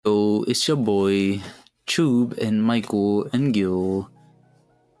it's your boy Chube and Michael and Gil.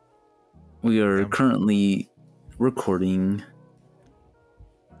 We are currently recording.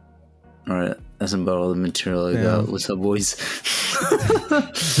 Alright, that's about all the material I got. What's up, boys?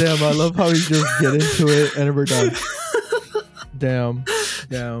 Damn, I love how you just get into it and we're done. Damn.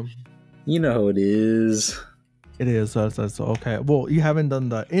 You know how it is. It is. That's okay. Well, you haven't done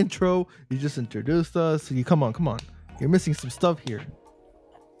the intro. You just introduced us. Come on. You're missing some stuff here.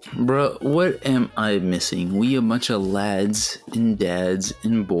 Bro, what am I missing? We a bunch of lads and dads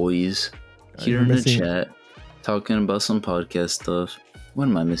and boys here in the chat talking about some podcast stuff. What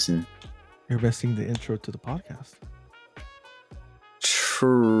am I missing? You're missing the intro to the podcast.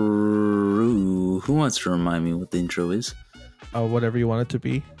 True. Who wants to remind me what the intro is? Whatever you want it to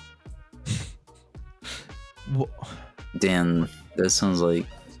be. Damn, that sounds like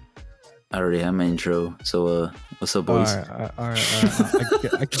I already have my intro. So, what's up, boys? All right.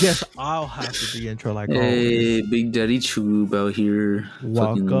 I guess I'll have to be intro like hey, Big Daddy Chube out here.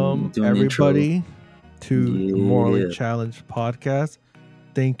 Welcome, everybody, to Morally Challenged Podcast.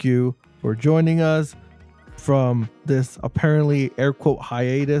 Thank you for joining us from this apparently air quote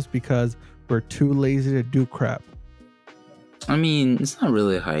hiatus because we're too lazy to do crap. I mean, it's not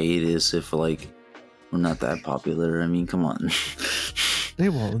really a hiatus if we're not that popular. I mean, come on. They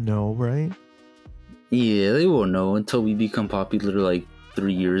won't know, right? Yeah, they won't know until we become popular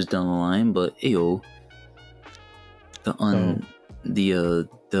 3 years down the line. But ayo,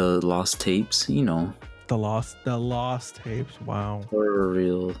 the lost tapes, you know. The lost tapes. Wow. For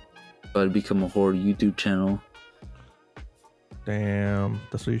real. About to become a horror YouTube channel. Damn,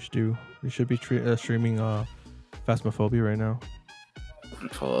 that's what you should do. You should be streaming Phasmophobia right now.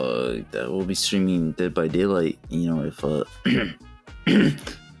 Fuck, that will be streaming Dead by Daylight. You know, if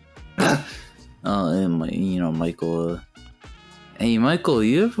and Michael. Hey, Michael,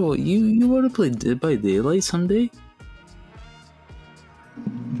 you want to play Dead by Daylight someday?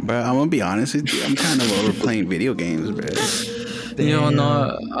 But I'm gonna be honest with you, I'm kind of over playing video games, bro. You know,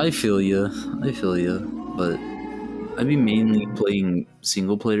 no, I feel you, but I'd be mainly playing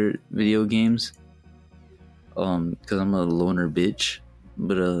single player video games, because I'm a loner bitch.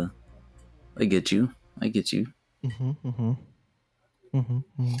 But I get you.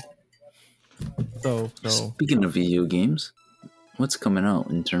 So speaking of video games, what's coming out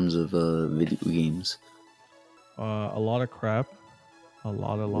in terms of video games? A lot of crap. A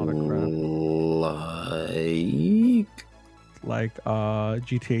lot of crap. Like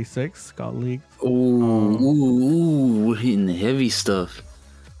GTA 6 got leaked. Ooh, we're hitting the heavy stuff.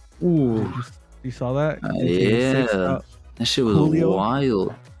 Ooh, you saw that? Yeah, that shit was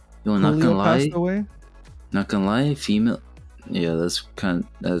wild. Yo, not gonna lie. Not gonna lie, female. Yeah, that's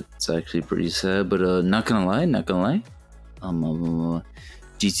actually pretty sad. But not gonna lie.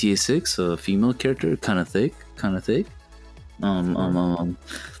 GTA 6, a female character, kind of thick.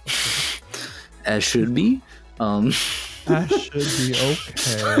 As should be. That should be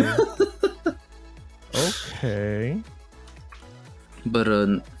okay. But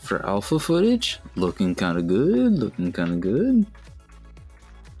for alpha footage, looking kind of good.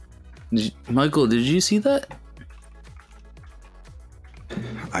 Michael, did you see that?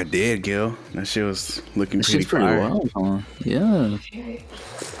 I did, Gil. That shit was looking pretty wild, huh? Yeah.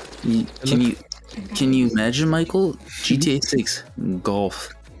 Can you imagine, Michael? GTA 6 golf.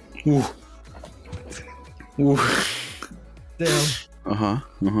 Ooh. Damn.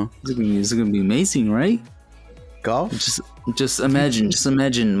 It's gonna be amazing, right? Golf? Just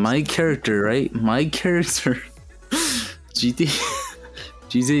imagine my character, right? My character.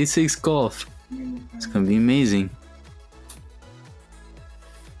 GTA 6 golf. It's gonna be amazing.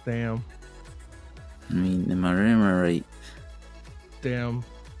 Damn. I mean, am I right? Damn.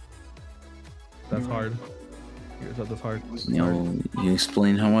 That's hard. That's hard. You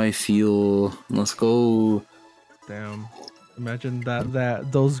explain how I feel. Let's go. Damn. Imagine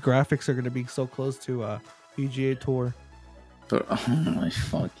that those graphics are gonna be so close to PGA Tour. But, oh my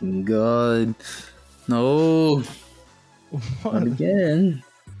fucking god. No. What? Not again.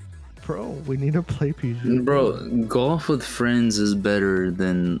 Bro, we need to play PGA. Bro, golf with friends is better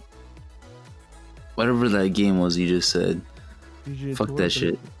than whatever that game was you just said. PGA Fuck Tour, that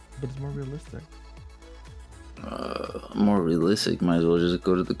shit. But it's more realistic. More realistic, might as well just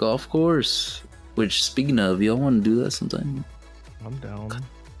go to the golf course. Which, speaking of, y'all want to do that sometime? I'm down.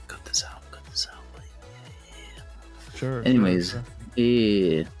 Cut this out. Yeah. Sure. Anyways, sure.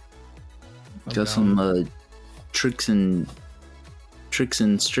 Yeah. Got some tricks and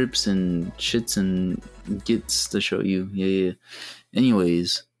strips and shits and gets to show you. Yeah.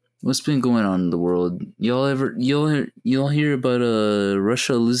 Anyways, What's been going on in the world? Y'all hear about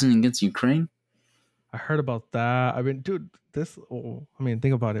Russia losing against Ukraine? I heard about that. I mean, dude, think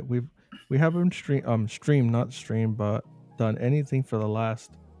about it. We haven't but done anything for the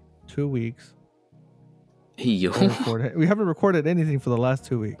last 2 weeks. Hey yo, we haven't recorded anything for the last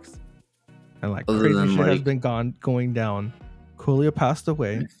 2 weeks, and like Other crazy than, shit like- has been going down. Coolio passed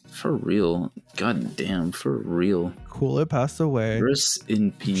away. for real. God damn, for real. Coolio passed away. Rest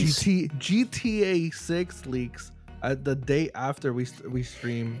in peace. GTA 6 leaks at the day after we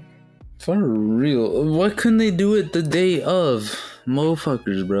stream. For real. Why couldn't they do it the day of?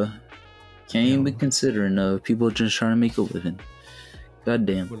 Motherfuckers, bro. Can't even be considering people just trying to make a living. God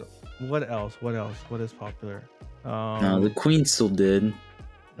damn. What else? What is popular? Nah, the Queen's still dead.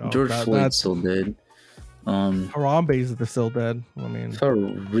 George Floyd's still dead. Harambe's still dead. I mean, for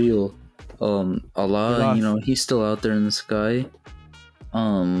real. Allah, you know, he's still out there in the sky.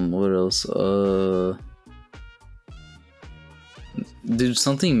 What else? Did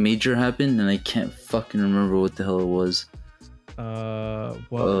something major happen and I can't fucking remember what the hell it was.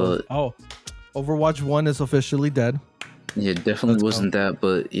 Overwatch 1 is officially dead. Yeah, definitely wasn't that,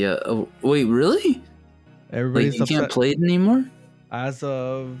 but yeah. Oh, wait, really? Everybody's you can't play it anymore? As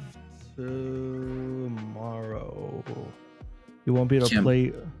of tomorrow, you won't be able to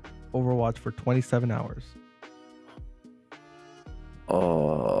play Overwatch for 27 hours.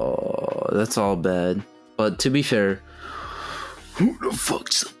 Oh, that's all bad. But to be fair, who the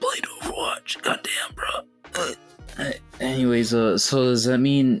fuck still played Overwatch? Goddamn, bro. Anyways, so does that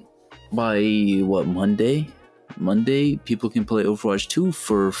mean by what, Monday, people can play Overwatch 2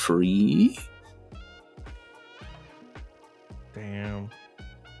 for free? Damn.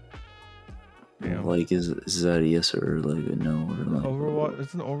 Like, is that a yes or like a no? Or like, Overwatch,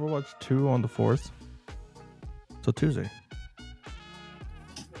 isn't Overwatch 2 on the 4th? So Tuesday.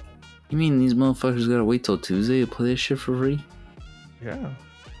 You mean these motherfuckers gotta wait till Tuesday to play this shit for free? Yeah.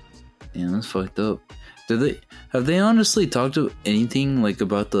 Damn, that's fucked up. Have they honestly talked to anything like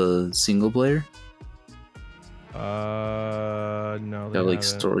about the single player? No. That like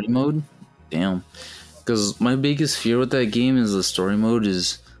story mode? Damn. Because my biggest fear with that game is the story mode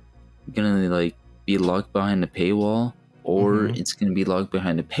is gonna like be locked behind a paywall, or it's gonna be locked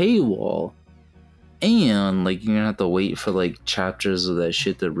behind a paywall, and like you're gonna have to wait for like chapters of that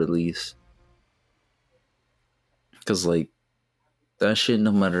shit to release. Because like that shit,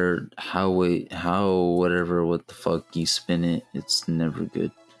 no matter how whatever what the fuck you spin it, it's never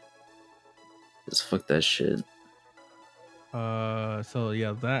good. Just fuck that shit. So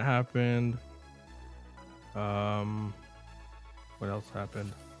yeah, that happened. What else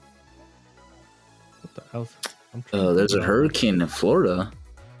happened? What the else? There's a hurricane in Florida.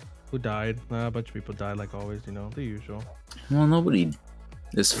 Who died? A bunch of people died, like always, you know, the usual. Well, nobody,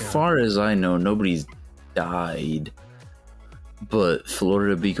 as far as I know, nobody's died. But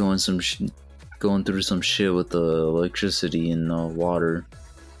Florida be going through some shit with the electricity and water,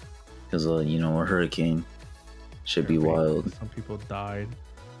 because you know, a hurricane should be wild. Some people died.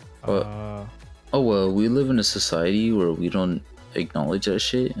 Oh well, we live in a society where we don't acknowledge that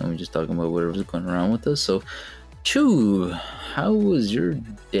shit, and we're just talking about whatever's going around with us. So, Chew, how was your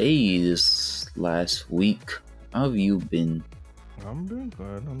day this last week? How have you been? I'm doing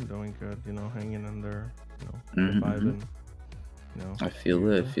good. You know, hanging in there. You know, surviving. You know, I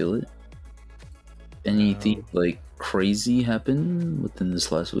feel it. Anything like crazy happened within this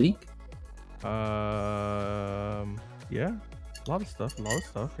last week? Yeah, a lot of stuff.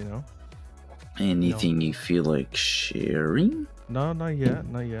 You know. Anything you feel like sharing? No, not yet.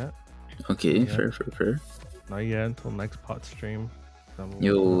 Okay, fair. Not yet until next pot stream.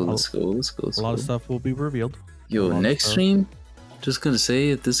 Let's go. A lot of stuff will be revealed. Next stream. Just gonna say,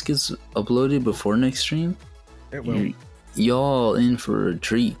 if this gets uploaded before next stream, it will. Y'all in for a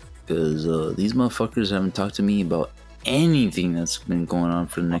treat, because these motherfuckers haven't talked to me about anything that's been going on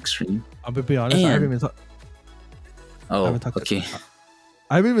for the next stream. I'm gonna be honest. I haven't even talked. Okay.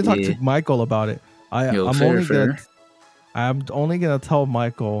 I haven't even talked to Michael about it. I'm only gonna tell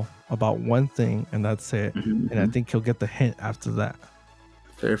Michael about one thing, and that's it. And I think he'll get the hint after that.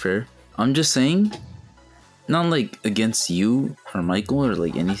 Fair. I'm just saying, not like against you or Michael or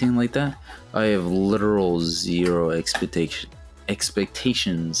like anything like that. I have literal zero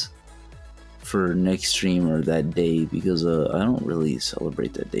expectations for next stream or that day, because I don't really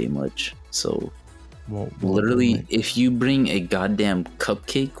celebrate that day much. So literally, if you bring a goddamn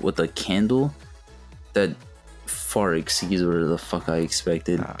cupcake with a candle, that far exceeds what the fuck I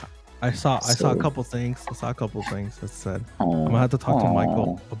expected. I saw a couple things. That said, I'm gonna have to talk to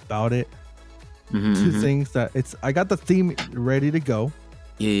Michael about it. Two things that I got the theme ready to go.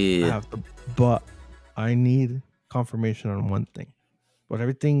 Yeah. But I need confirmation on one thing. But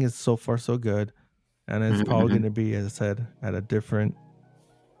everything is so far so good, and it's probably going to be, as I said, at a different.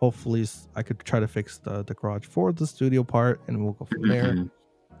 Hopefully, I could try to fix the garage for the studio part, and we'll go from there.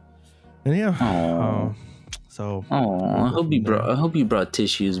 And yeah, so. I hope you brought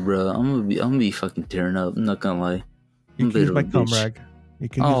tissues, bro. I'm gonna be fucking tearing up. I'm not gonna lie. You can use my cum rag. You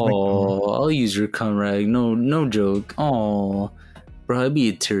can use my I'll use your cum rag. No joke. Oh, bro, I'd be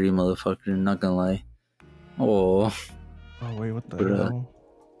a teary motherfucker. Not gonna lie. Oh wait, what the hell?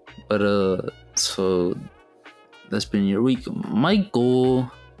 But so that's been your week,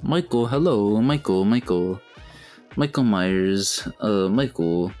 Michael, hello, Michael Myers,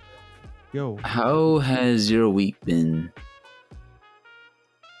 Michael. Yo, how has your week been?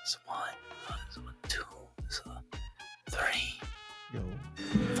 It's 1, 2, 3,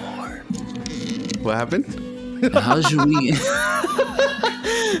 4. What happened? How's your week?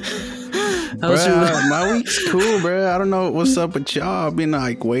 My week's cool, bro. I don't know what's up with y'all. I've been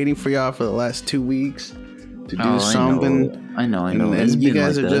like waiting for y'all for the last 2 weeks to do something. I know. And you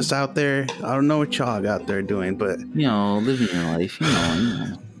guys are just out there. I don't know what y'all out there doing, but living your life. You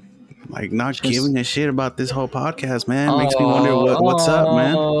know. Like not giving a shit about this whole podcast, man. Makes me wonder what's up,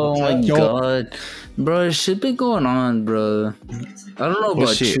 man. Oh my god, bro, shit been going on, bro. I don't know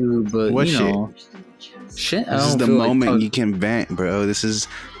about you, but you know. Shit, this is the moment you can vent, bro. This is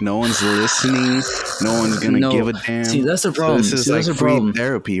no one's listening. No one's gonna give a damn. See, that's the problem. So this is like free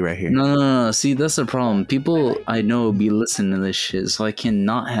therapy right here. No. See, that's the problem. People I know be listening to this shit, so I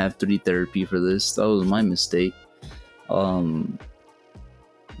cannot have free therapy for this. That was my mistake.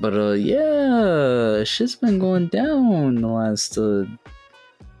 But yeah, shit's been going down the last is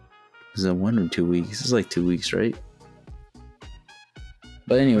it 1 or 2 weeks? It's like 2 weeks, right?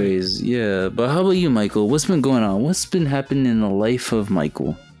 But anyways, yeah. But how about you, Michael? What's been going on? What's been happening in the life of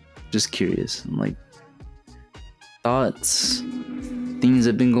Michael? Just curious. I'm like, thoughts, things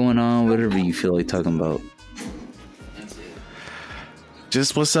that have been going on, whatever you feel like talking about.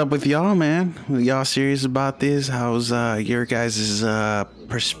 Just what's up with y'all, man? Y'all serious about this? How's your guys'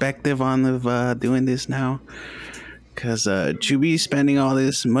 perspective on doing this now? Because Chubby's spending all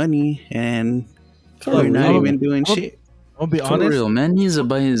this money and we're not even doing shit. I'll be honest. For real, man. He needs to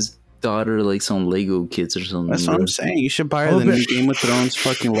buy his daughter like some Lego kits or something. That's what I'm saying. You should buy her the new Game of Thrones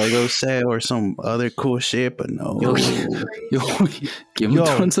fucking Lego set or some other cool shit, but no. Yo, Game of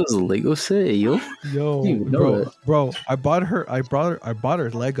Thrones has a Lego set, yo. Bro, I bought her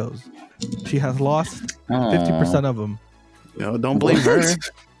Legos. She has lost 50% of them. Yo, don't blame her.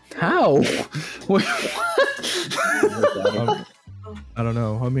 How? Wait, I don't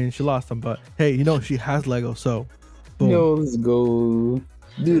know. I mean, she lost them, but hey, she has Lego, so boom. Yo, let's go.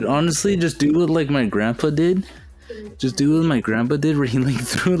 Dude, honestly, just do what like my grandpa did. Where he like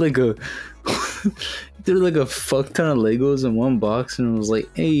threw like a fuck ton of Legos in one box and was like,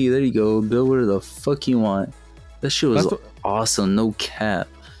 hey, there you go, build whatever the fuck you want. That shit was awesome, no cap.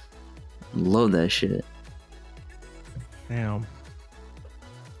 Love that shit. Damn.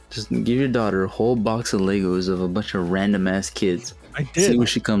 Just give your daughter a whole box of Legos of a bunch of random ass kids. I did. See what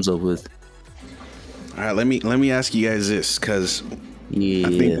she comes up with. All right, let me ask you guys this, because I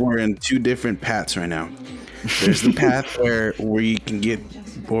think we're in 2 different paths right now. There's the path where you can get,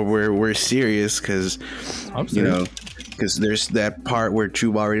 or where we're serious, because because there's that part where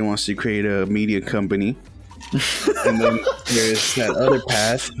Chuba already wants to create a media company, and then there's that other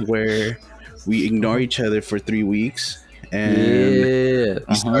path where we ignore each other for 3 weeks and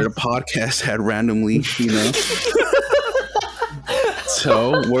start a podcast at randomly,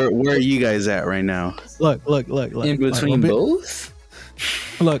 So where are you guys at right now? Look. In between both?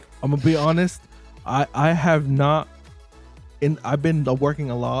 Look, I'm gonna be honest. I have not. I've been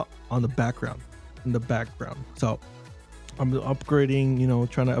working a lot on the background. So I'm upgrading.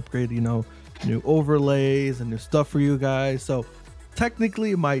 Trying to upgrade. New overlays and new stuff for you guys. So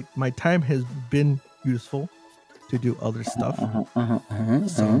technically, my time has been useful to do other stuff.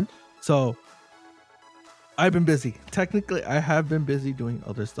 So I've been busy. Technically, I have been busy doing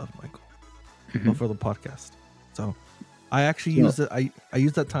other stuff, Michael, for the podcast. So I actually use it. I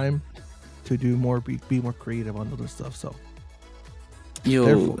use that time to do more, be more creative on other stuff. So,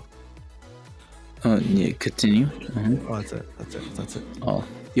 continue. Oh, that's it. Oh,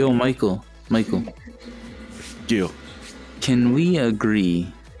 yo, Michael. Yo, can we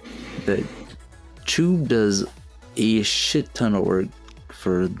agree that Chube does a shit ton of work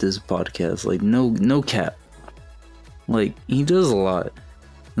for this podcast? Like, no cap. Like, he does a lot,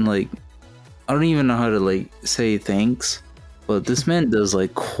 and like, I don't even know how to like say thanks, but this man does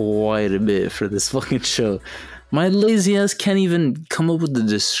like quite a bit for this fucking show. My lazy ass can't even come up with the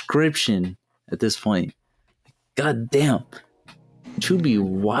description at this point. God damn. Chube be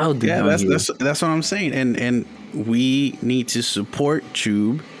wild. Yeah, that's what I'm saying. And we need to support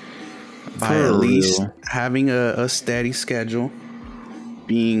Chube by at least having a steady schedule,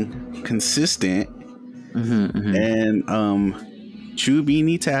 being consistent, and Chube, you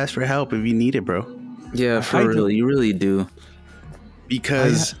need to ask for help if you need it, bro. Yeah, for real, you really do.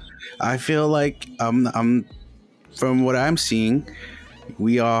 Because I feel like I'm from what I'm seeing,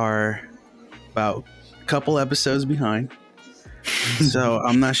 we are about a couple episodes behind. So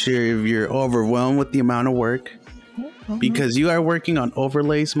I'm not sure if you're overwhelmed with the amount of work, because you are working on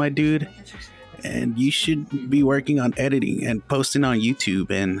overlays, my dude, and you should be working on editing and posting on YouTube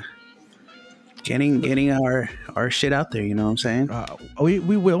and getting our shit out there. You know what I'm saying? We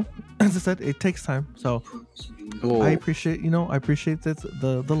will. As I said, it takes time. So I appreciate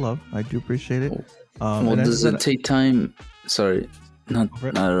the love. I do appreciate it. Well, does it take time? Sorry, I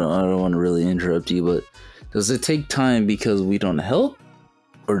don't want to really interrupt you, but does it take time because we don't help,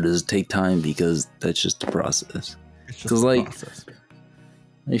 or does it take time because that's just the process? Because process.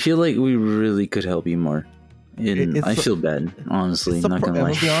 I feel like we really could help you more. And I feel bad, honestly. Not gonna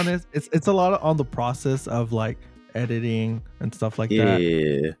lie. To be honest, it's a lot on the process of like editing and stuff like that.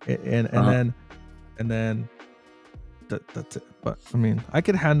 Yeah. And then that's it. But I mean, I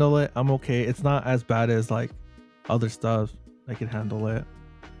can handle it. I'm okay. It's not as bad as like other stuff. I can handle it.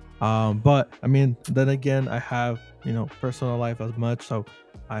 But I mean, then again, I have personal life as much, so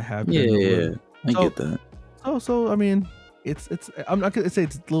I have. I get that. So I mean, it's. I'm not gonna say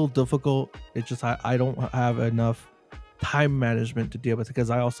it's a little difficult. It's just I don't have enough time management to deal with it, because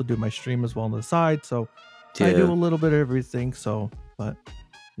I also do my stream as well on the side. So I do a little bit of everything. So, but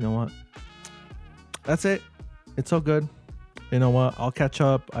you know what? That's it. It's all good. You know what? I'll catch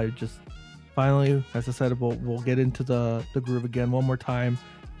up. I just finally, as I said, we'll get into the groove again one more time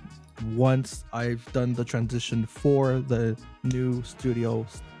once I've done the transition for the new studio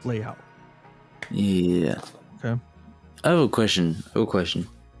layout. Yeah. Okay. I have a question.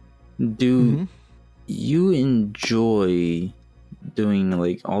 Do you enjoy doing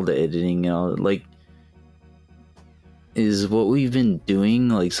like all the editing and all? Like, is what we've been doing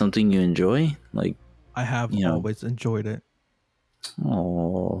like something you enjoy? Like, I have always enjoyed it.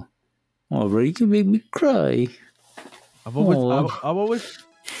 Oh, bro, you can make me cry.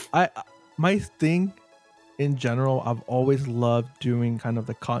 My thing in general, I've always loved doing kind of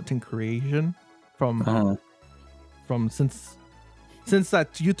the content creation from since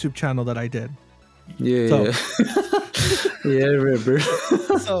that YouTube channel that I did. Yeah. Yeah, I remember.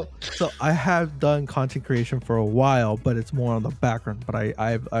 so I have done content creation for a while, but it's more on the background. But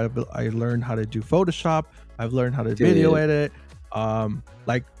I learned how to do Photoshop. I've learned how to video edit.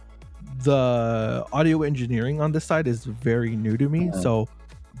 Like the audio engineering on this side is very new to me. So,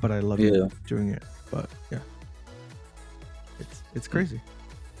 but I love doing it. But yeah, it's crazy.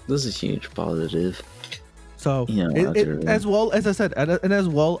 This is a huge positive. So as well as I said, and as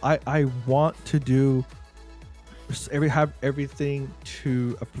well, I want to do have everything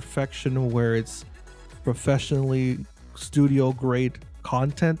to a perfection where it's professionally studio grade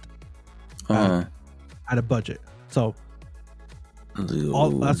content at a budget. So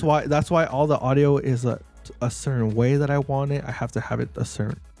that's why all the audio is a certain way that I want it. I have to have it a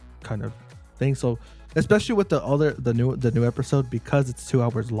certain kind of thing. So especially with the new episode, because it's 2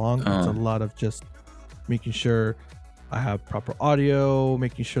 hours long, it's a lot of just making sure I have proper audio,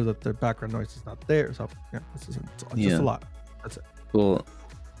 making sure that the background noise is not there. So yeah, it's just a lot. That's it. Well,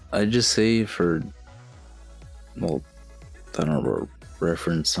 I just say I don't know,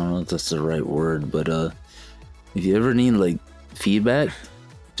 reference, I don't know if that's the right word, but if you ever need like feedback,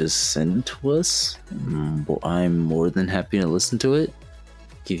 just send it to us. I'm more than happy to listen to it,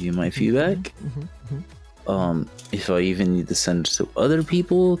 give you my feedback. If I even need to send it to other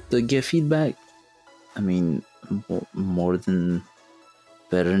people to get feedback, I mean, more than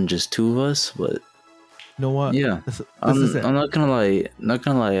better than just 2 of us. But you know what? Yeah, I'm not gonna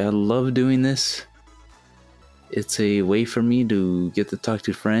lie. I love doing this. It's a way for me to get to talk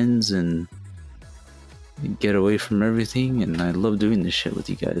to friends and get away from everything, and I love doing this shit with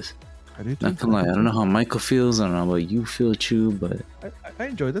you guys. I do too. Not gonna lie, I don't know how Michael feels. I don't know how you feel, Chew, but I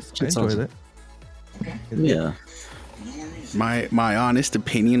enjoy this. I enjoy it. Yeah. My honest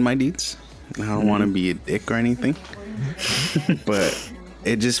opinion, my dudes. I don't want to be a dick or anything, but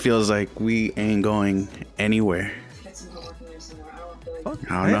it just feels like we ain't going anywhere. I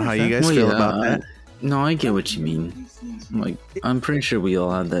don't know how you guys feel about that. No, I get what you mean. Like, I'm pretty sure we all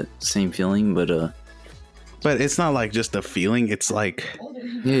have that same feeling, but it's not like just a feeling. It's like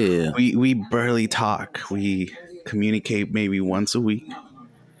Yeah. We barely talk. We communicate maybe once a week.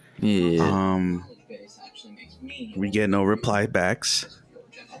 Yeah. We get no reply backs.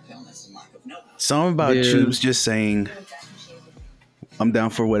 Something about Tubes just saying, "I'm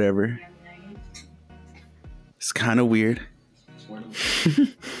down for whatever." It's kind of weird.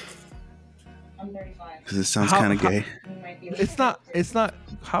 Because it sounds kind of gay. It's not.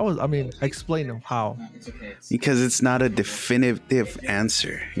 How is? I mean, explain them how. Because it's not a definitive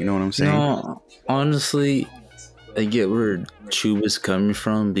answer. You know what I'm saying? No, honestly, I get where Chub is coming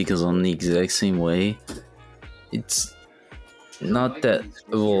from because I'm the exact same way. It's not that.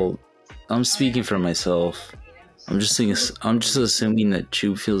 Well, I'm speaking for myself. I'm just assuming that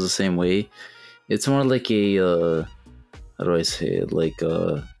Chub feels the same way. It's more like a how do I say it? Like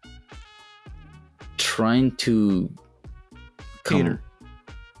trying to cater.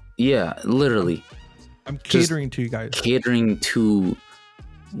 Yeah, literally. I'm catering to you guys. Catering to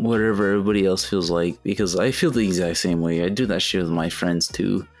whatever everybody else feels like, because I feel the exact same way. I do that shit with my friends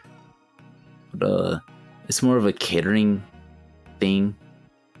too. But it's more of a catering thing.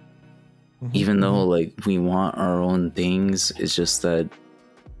 Even though like we want our own things, it's just that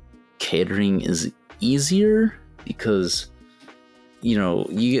catering is easier because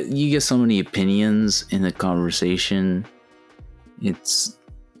you get so many opinions in a conversation. It's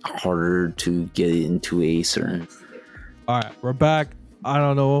harder to get into a certain. All right, we're back. I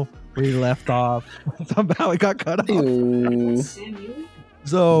don't know. We left off. Somehow we got cut off.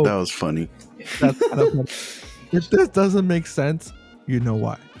 So that was funny. That's kind of funny. If this doesn't make sense, you know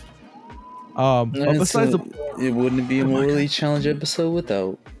why. But besides it wouldn't be a morally challenged episode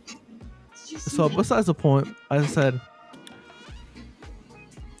without. So besides the point, I said,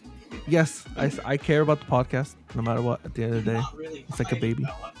 yes, I care about the podcast no matter what. At the end of the day, it's like a baby.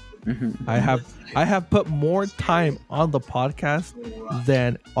 Mm-hmm. I have put more time on the podcast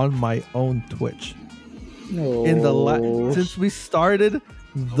than on my own Twitch. Since we started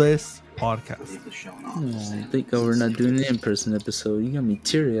this podcast. I think we're not doing an in-person episode. You got me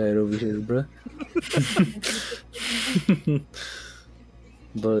teary-eyed over here, bro.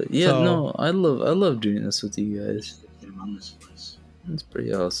 But yeah, no, I love doing this with you guys. It's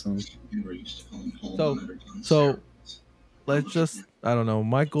pretty awesome. So let's just, I don't know,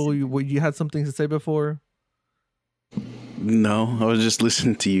 Michael, you had something to say before? No, I was just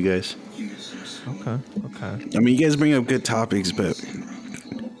listening to you guys. Okay. I mean, you guys bring up good topics, but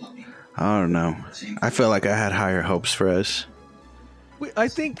I don't know. I felt like I had higher hopes for us. I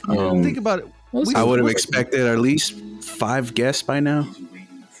think think about it. I would have expected at least 5 guests by now.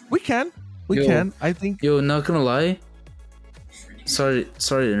 We can. I think. Yo, not gonna lie. Sorry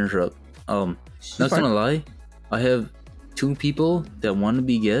to interrupt. Not gonna lie. I have 2 people that want to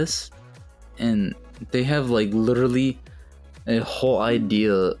be guests, and they have like literally a whole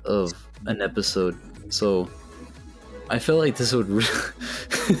idea of an episode. So I feel like this would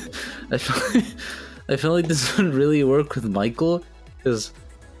I feel like this would really work with Michael, because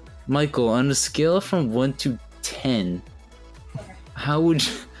Michael, on a scale from 1 to 10, how would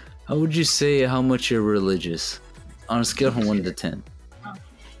you say how much you're religious on a scale from 1 to 10?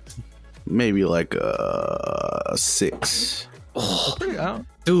 Maybe like a 6. Oh, dude, yeah,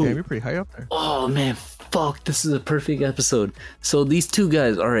 you're pretty high up there. Oh man, fuck! This is a perfect episode. So these 2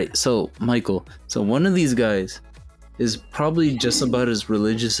 guys. All right. So Michael. So one of these guys is probably just about as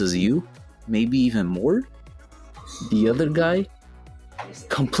religious as you, maybe even more. The other guy,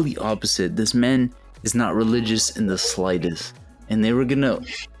 complete opposite. This man is not religious in the slightest, and they were gonna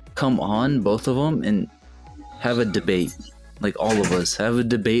come on, both of them, and have a debate. Like all of us have a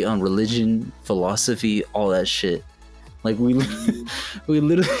debate on religion, philosophy, all that shit. Like we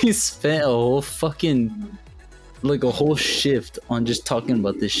literally spent a whole fucking like a whole shift on just talking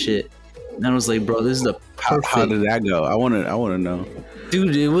about this shit. And I was like, bro, this is the perfect. How did that go? I want to know.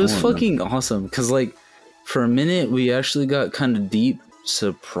 Dude, it was fucking awesome. Cause like for a minute we actually got kind of deep,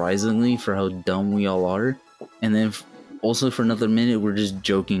 surprisingly, for how dumb we all are. And then also for another minute we're just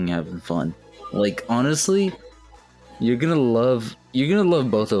joking, having fun. Like honestly, you're gonna love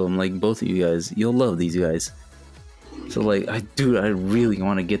both of them. Like both of you guys, you'll love these guys. So like, I really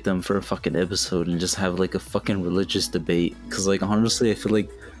want to get them for a fucking episode and just have like a fucking religious debate. Cause like honestly, I feel like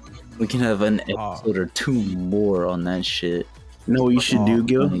we can have an episode or 2 more on that shit. You know what you should do,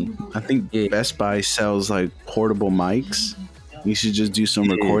 Gil? I think Best Buy sells like portable mics. You should just do some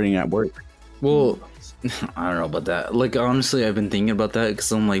recording at work. Well, I don't know about that. Like honestly, I've been thinking about that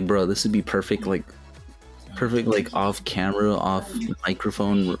because I'm like, bro, this would be perfect like off camera, off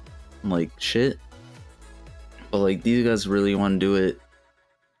microphone, like shit. But like these guys really want to do it.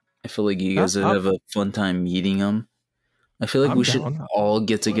 I feel like you guys would have a fun time meeting them. I feel like we should all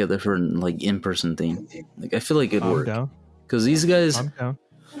get together for like in-person thing. Like I feel like it'd work. Because these guys,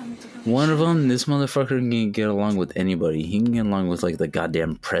 one of them, this motherfucker can get along with anybody. He can get along with like the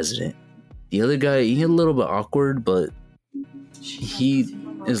goddamn president. The other guy, he's a little bit awkward, but he,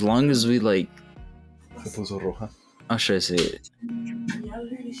 as long as we like, how should I say it?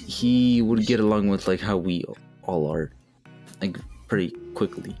 He would get along with like how we all are, like pretty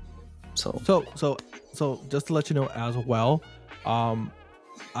quickly. So just to let you know as well,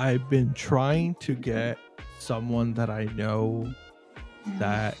 I've been trying to get someone that I know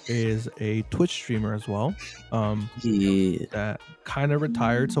that is a Twitch streamer as well. That kind of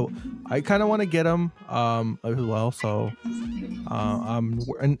retired, so I kind of want to get him as well. So I'm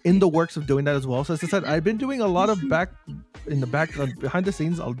in the works of doing that as well. So as I said, I've been doing a lot of behind the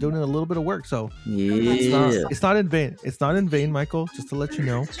scenes. I'm doing a little bit of work, so it's not in vain. It's not in vain, Michael. Just to let you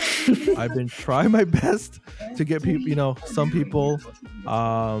know, I've been trying my best to get people. Some people.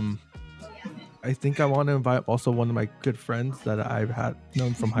 I think I want to invite also one of my good friends that I've had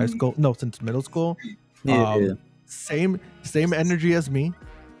known from high school. No, since middle school. Same energy as me.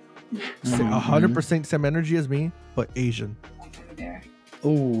 100% same energy as me, but Asian.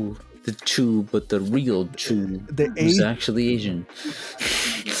 Oh, the Chu, but the real Chu is actually Asian.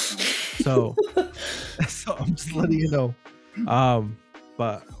 So I'm just letting you know.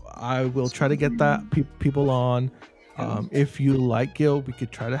 But I will try to get that people on. If you like Gil, we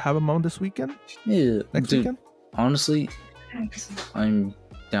could try to have him on this weekend. Yeah, next weekend. Honestly, I'm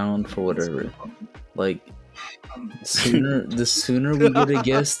down for whatever. Like, the sooner we get a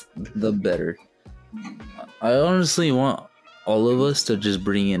guest, the better. I honestly want all of us to just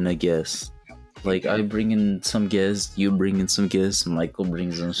bring in a guest. Like, I bring in some guests, you bring in some guests, Michael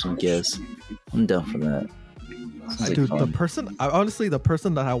brings in some guests. I'm down for that. Dude, the person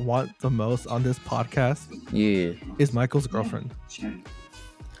that I want the most on this podcast is Michael's girlfriend.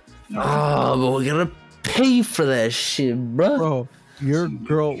 Oh, but we gotta pay for that shit, bro. Your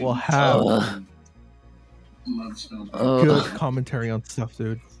girl will have good commentary on stuff,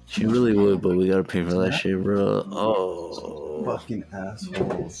 dude. She really would, but we gotta pay for that shit, bro. Oh, fucking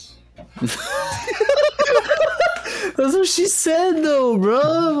assholes. That's what she said, though, bro.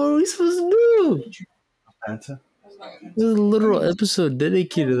 What are we supposed to do? Fanta? There's a literal episode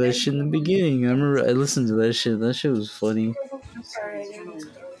dedicated to that shit in the beginning. I remember I listened to that shit. That shit was funny.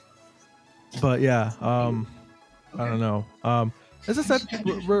 But yeah, I don't know. As I said,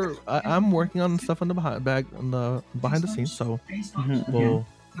 I'm working on stuff on the behind the scenes, so we'll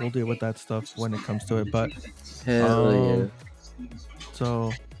deal with that stuff when it comes to it. But hell yeah.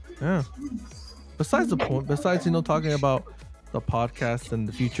 So yeah. Besides talking about the podcast and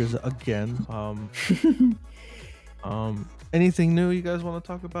the futures again, anything new you guys want to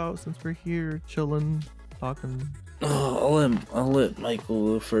talk about since we're here chilling, talking? I'll let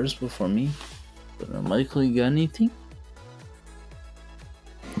Michael go first before me. But Michael, you got anything?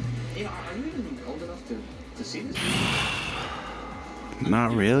 Yeah, are you even old enough to see this?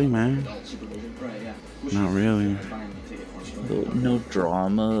 Not really, man. Not really. No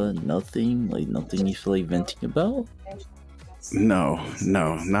drama, nothing? Like nothing you feel like venting about? No,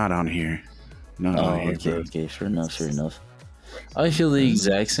 not on here. Not on here. Okay, fair enough. I feel the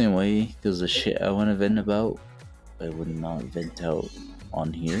exact same way because the shit I want to vent about, I would not vent out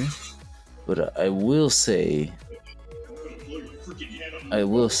on here. But I will say,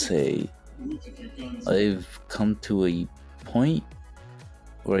 I've come to a point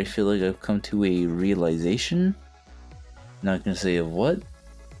where I feel like I've come to a realization. Not gonna say of what,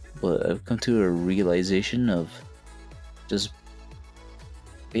 but I've come to a realization of just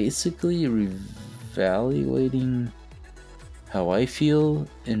basically reevaluating how I feel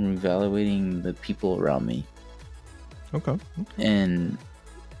and reevaluating the people around me. Okay. And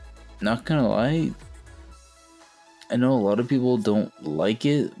not gonna lie, I know a lot of people don't like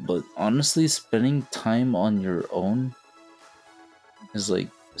it, but honestly, spending time on your own is like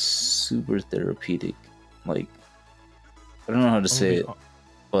super therapeutic. Like, I don't know how to say it,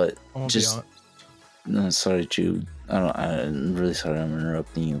 but just no. Sorry, Jude. I'm really sorry I'm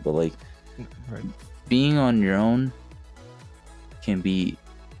interrupting you, but like, being on your own can be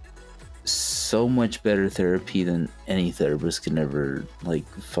so much better therapy than any therapist can ever like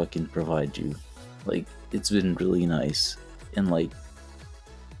fucking provide you. Like, it's been really nice, and like,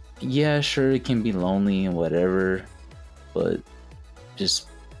 yeah, sure, it can be lonely and whatever, but just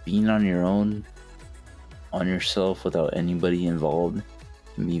being on your own, on yourself without anybody involved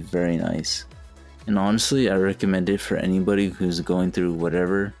can be very nice. And honestly, I recommend it for anybody who's going through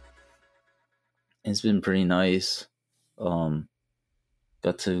whatever. It's been pretty nice.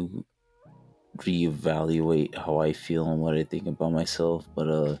 Got to reevaluate how I feel and what I think about myself.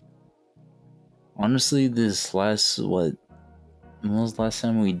 But honestly, this last when was the last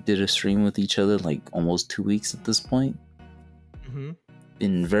time we did a stream with each other? Like almost 2 weeks at this point.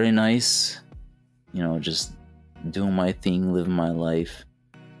 Been very nice, you know, just doing my thing, living my life.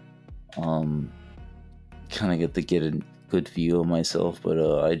 Kind of get to get a good view of myself,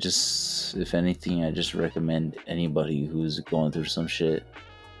 but I just, if anything, I just recommend anybody who's going through some shit,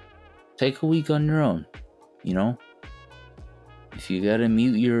 take a week on your own. You know, if you gotta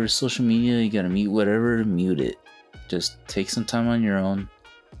mute your social media, you gotta mute whatever, mute it. Just take some time on your own,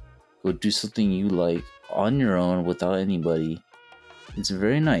 go do something you like on your own without anybody. It's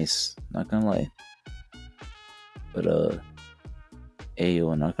very nice, not gonna lie. But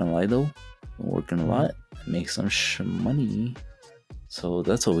I'm not gonna lie though, I'm working a lot, make some money, so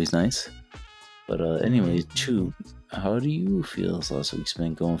that's always nice. But anyways, Chew, how do you feel this last week's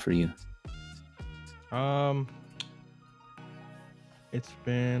been going for you? It's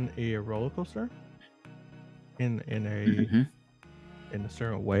been a roller coaster in a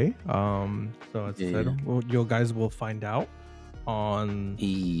certain way. So as I said, well, you guys will find out on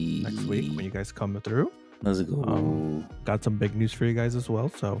next week when you guys come through. Let's go. Got some big news for you guys as well.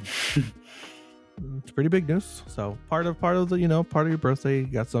 So it's pretty big news. So part of the, you know, part of your birthday,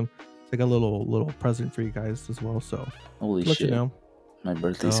 got some, like a little present for you guys as well. So holy shit, you know. My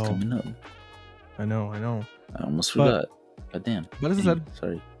birthday's coming up. I know. I almost forgot. God damn. But as I said,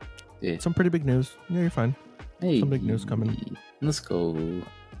 sorry. Yeah. Some pretty big news. Yeah, you're fine. Hey, some big news coming. Let's go.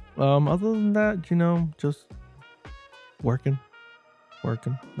 Other than that, you know, just working.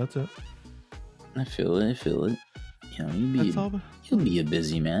 That's it. I feel it. You know, you'll be a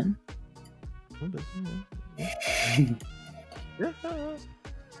busy man. I'm busy, man. Yeah.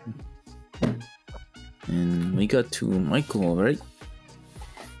 And we got to Michael, right?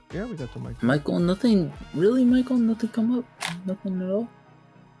 Yeah, we got to Michael. Michael, nothing really. Michael, nothing come up. Nothing at all.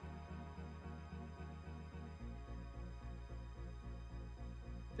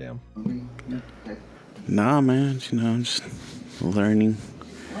 Damn. Nah, man. You know, I'm just learning,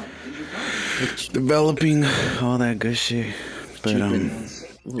 developing, all that good shit. But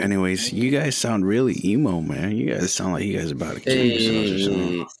anyways, you guys sound really emo, man. You guys sound like you guys about to kill yourselves or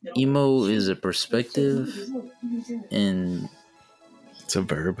something. Emo is a perspective, and it's a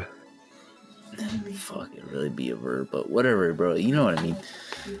verb. Fuck, it really be a verb, but whatever, bro. You know what I mean.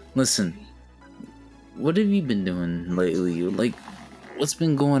 Listen, what have you been doing lately? Like, what's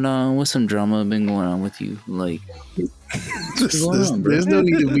been going on? What's some drama been going on with you? Like, there's no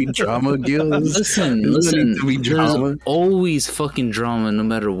need to be drama, Gil. Listen. There's always fucking drama, no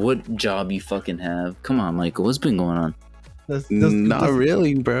matter what job you fucking have. Come on, Michael. What's been going on? Not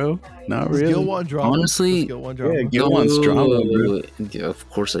really, bro. Not really. Gil want drama. Honestly, Gil wants drama, bro. Yeah, of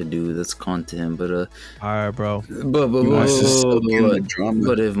course I do. That's content, but all right, bro.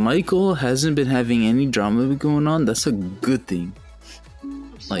 But if Michael hasn't been having any drama going on, that's a good thing.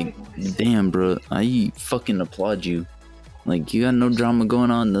 Like, damn, bro, I fucking applaud you. Like, you got no drama going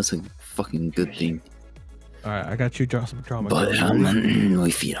on, that's a fucking good thing. All right, I got you some drama. But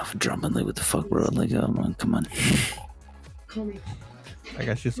we feed off of drama. Like, what the fuck, bro? Like, come on. I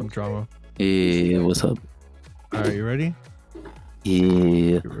got you some drama. Hey, what's up? All right, you ready?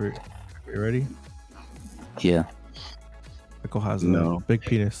 Yeah. You ready? Yeah. Michael has a big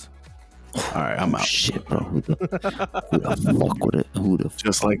penis. All right, I'm out. Shit, bro. Who the fuck with it? Who the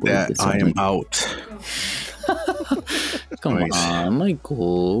just like that? I am out. Come on,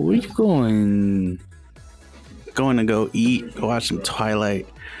 Michael. Where you going? Going to go eat. Go watch some Twilight.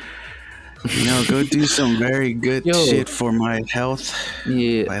 You know, go do some very good shit for my health.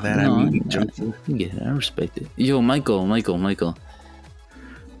 Yeah. By that I mean junk food. Yeah, I respect it. Yo, Michael.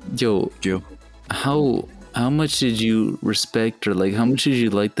 Yo, How much did you respect, or like how much did you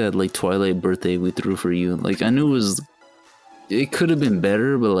like that like Twilight birthday we threw for you? Like, I knew it could have been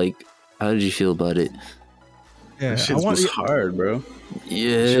better, but like, how did you feel about it? Yeah, that shit was hard, bro.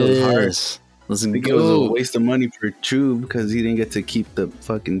 Yes. It was hard. Let's go. It was a waste of money for Chew because he didn't get to keep the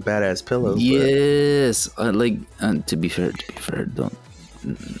fucking badass pillow. Yes, to be fair, don't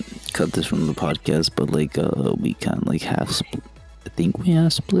cut this from the podcast, but like we kind of like I think we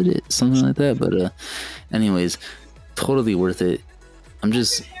have split it, something like that. But anyways, totally worth it.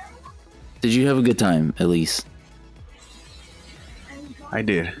 Did you have a good time at least? I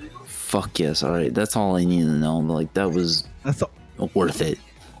did. Fuck yes. All right, that's all I need to know. Like, that's worth it.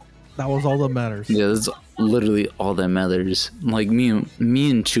 That was all that matters. Yeah, that's literally all that matters. Like, me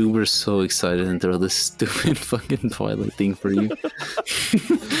and Chew were so excited to throw this stupid fucking Twilight thing for you.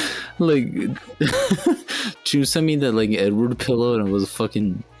 Like, Chew sent me that like Edward pillow, and it was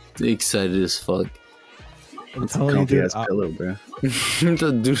fucking excited as fuck. I'm telling you, dude. Pillow, bro. Dude,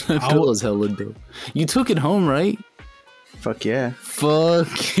 that pillow's hella dope. You took it home, right? Fuck yeah.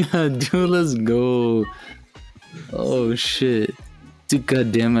 Fuck yeah, dude. Let's go. Oh shit. Dude,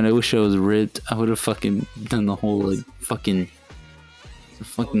 god damn it. I wish I was ripped. I would have fucking done the whole like fucking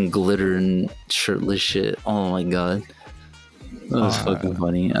glitter and shirtless shit. Oh my god. That was fucking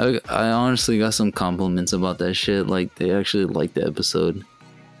funny. I honestly got some compliments about that shit. Like, they actually liked the episode.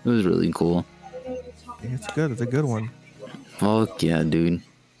 It was really cool. It's good. It's a good one. Fuck yeah, dude.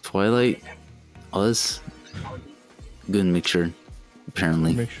 Twilight, us, good mixture,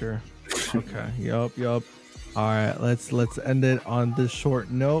 apparently. Mixture. Okay. Yup. All right. Let's end it on this short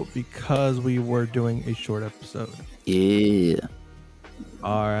note because we were doing a short episode. Yeah.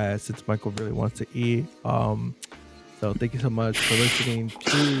 All right. Since Michael really wants to eat, so thank you so much for listening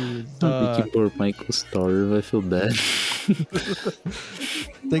to Thank you for Michael starve. I feel bad.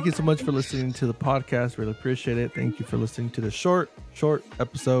 Thank you so much for listening to the podcast. Really appreciate it. Thank you for listening to the short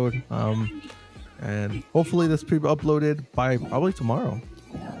episode. And hopefully this will be uploaded by probably tomorrow.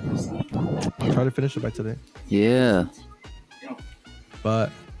 I'll try to finish it by today. Yeah.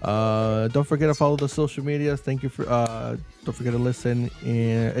 But don't forget to follow the social medias. Thank you for don't forget to listen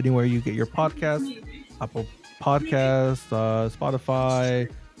anywhere you get your podcast. Apple Podcast, Spotify,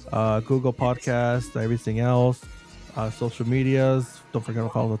 Google Podcast, everything else. Social medias. Don't forget to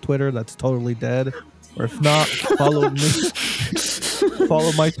follow Twitter. That's totally dead. Or if not, follow me.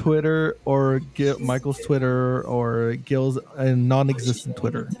 Follow my Twitter or Michael's Twitter or Gil's non-existent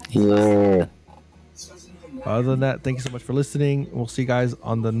Twitter. Yeah. Other than that, thank you so much for listening. We'll see you guys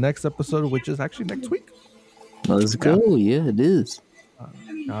on the next episode, which is actually next week. Let's go. Yeah, it is.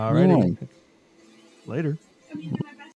 Alrighty. Later.